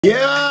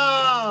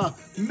Yeah,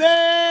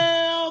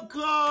 mail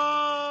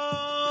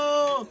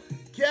call,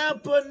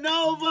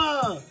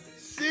 Capanova,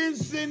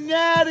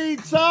 Cincinnati,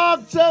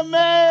 talk to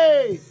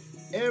me.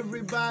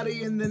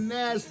 Everybody in the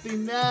nasty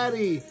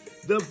natty,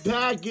 the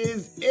pack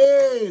is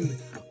in.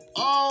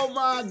 Oh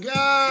my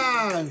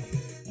God,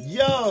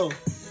 yo,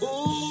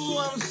 ooh,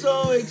 I'm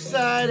so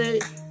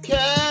excited.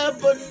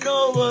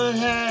 Capanova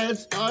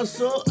hats are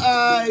so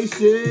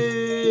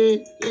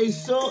icy, they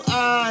so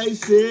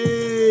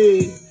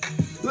icy.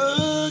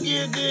 Look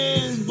at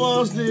this,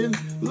 Boston.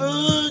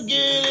 Look at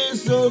it,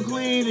 so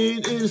clean.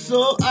 It is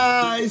so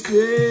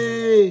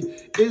icy.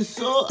 It's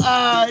so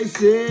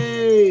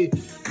icy.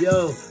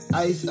 Yo,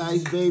 ice,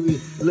 ice, baby.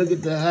 Look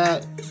at the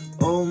hat.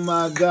 Oh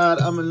my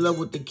God, I'm in love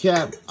with the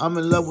cap. I'm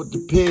in love with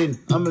the pin.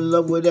 I'm in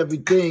love with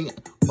everything.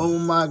 Oh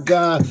my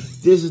God,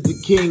 this is the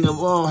king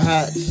of all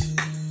hats.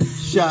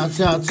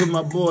 Shouts out to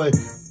my boy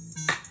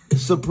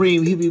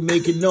Supreme, he be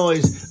making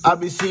noise. I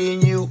be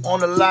seeing you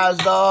on the lives,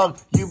 dog.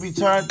 You be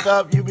turned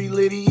up, you be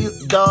litty,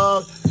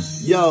 dog.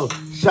 Yo,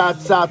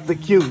 shouts out to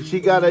Q. She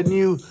got a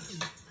new,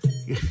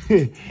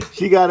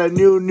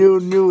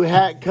 new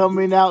hat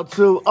coming out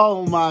too.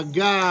 Oh my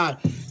God.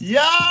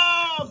 Yo,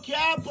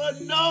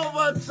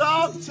 Capanova,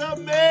 talk to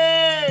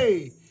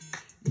me.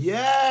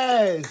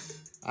 Yes,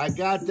 I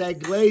got that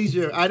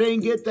Glacier. I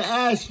didn't get the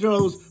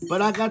Astros,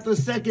 but I got the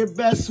second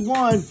best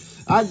one.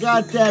 I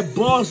got that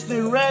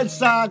Boston Red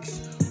Sox.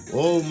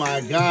 Oh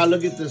my God,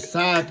 look at the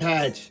side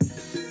patch.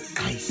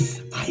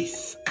 Ice,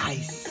 ice,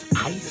 ice,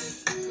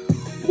 ice.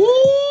 Woo,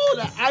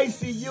 the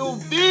icy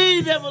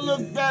UV never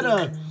looked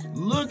better.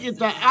 Look at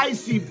the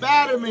icy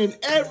Batterman.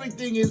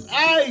 Everything is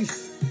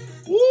ice.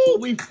 Woo,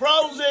 we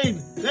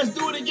frozen. Let's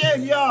do it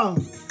again, y'all.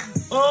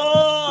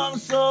 Oh, I'm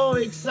so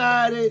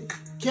excited.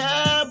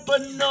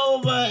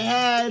 Capanova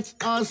hats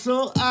are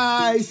so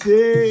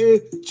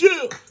icy.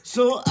 Chill.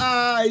 So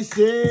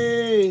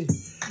icy.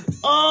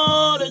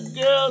 All the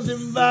girls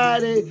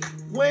invited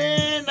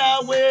when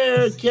I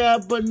wear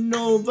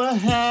Capanova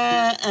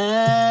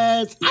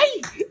hats.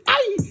 Ay,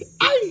 ay,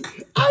 ay,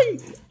 ay,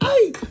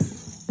 ay.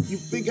 You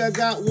think I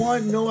got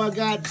one? No, I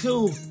got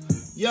two.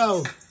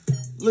 Yo,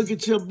 look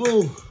at your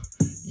boo.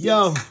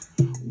 Yo,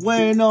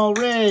 wearing all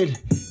red.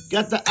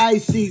 Got the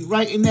icy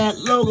right in that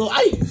logo.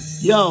 Ay,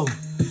 yo.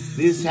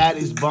 This hat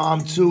is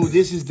bomb too.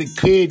 This is the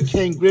kid,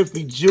 Ken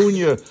Griffey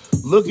Jr.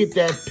 Look at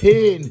that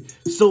pin.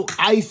 So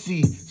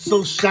icy,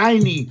 so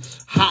shiny.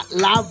 Hot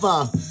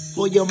lava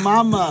for your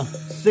mama.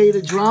 Say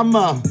the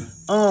drama.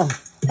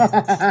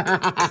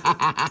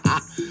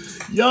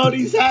 Yo,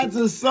 these hats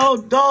are so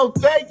dope.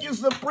 Thank you,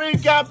 Supreme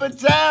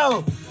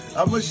Capital.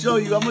 I'm gonna show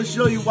you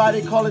why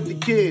they call it the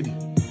kid.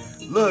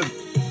 Look,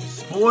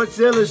 Sports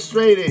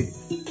Illustrated.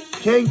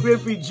 Ken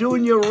Griffey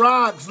Jr.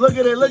 rocks. Look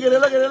at it, look at it,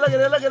 look at it, look at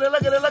it, look at it,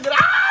 look at it, look at it.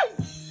 Ah!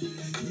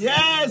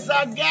 Yes,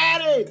 I got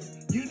it.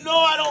 You know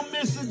I don't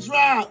miss a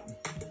drop.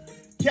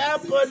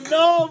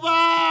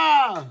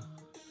 Capanova.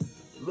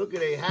 Look at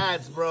their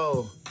hats,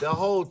 bro. The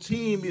whole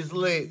team is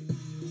lit.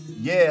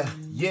 Yeah,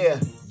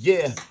 yeah,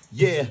 yeah,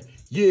 yeah,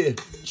 yeah.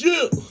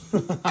 Chill.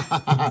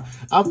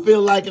 I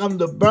feel like I'm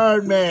the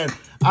Birdman.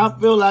 I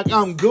feel like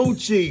I'm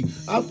Gucci.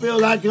 I feel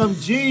like I'm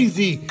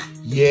Jeezy.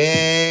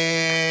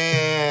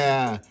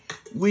 Yeah.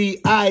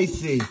 We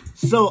icy,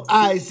 so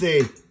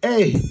icy.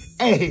 Hey,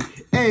 hey,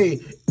 hey,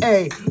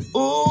 hey.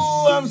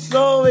 Ooh, I'm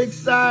so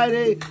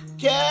excited.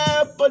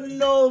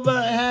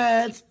 Capanova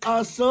hats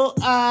are so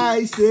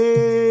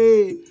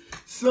icy,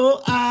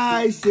 so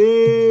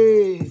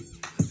icy.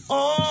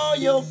 All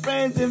your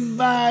friends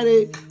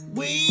invited.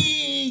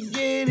 We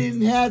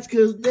getting hats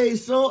cause they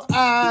so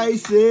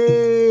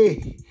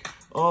icy.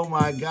 Oh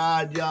my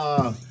God,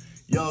 y'all.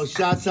 Yo,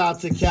 shouts out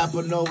to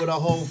Capanova, the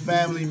whole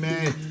family,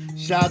 man.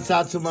 Shouts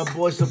out to my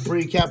boy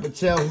Supreme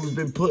Capital, who's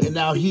been putting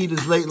out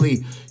heaters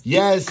lately.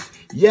 Yes,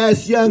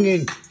 yes,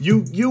 youngin'.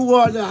 You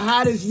are the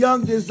hottest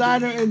young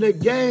designer in the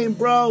game,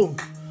 bro.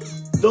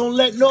 Don't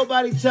let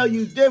nobody tell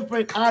you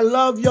different. I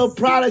love your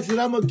products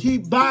and I'm gonna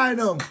keep buying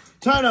them.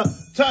 Turn up,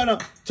 turn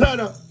up, turn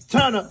up,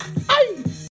 turn up. Aye.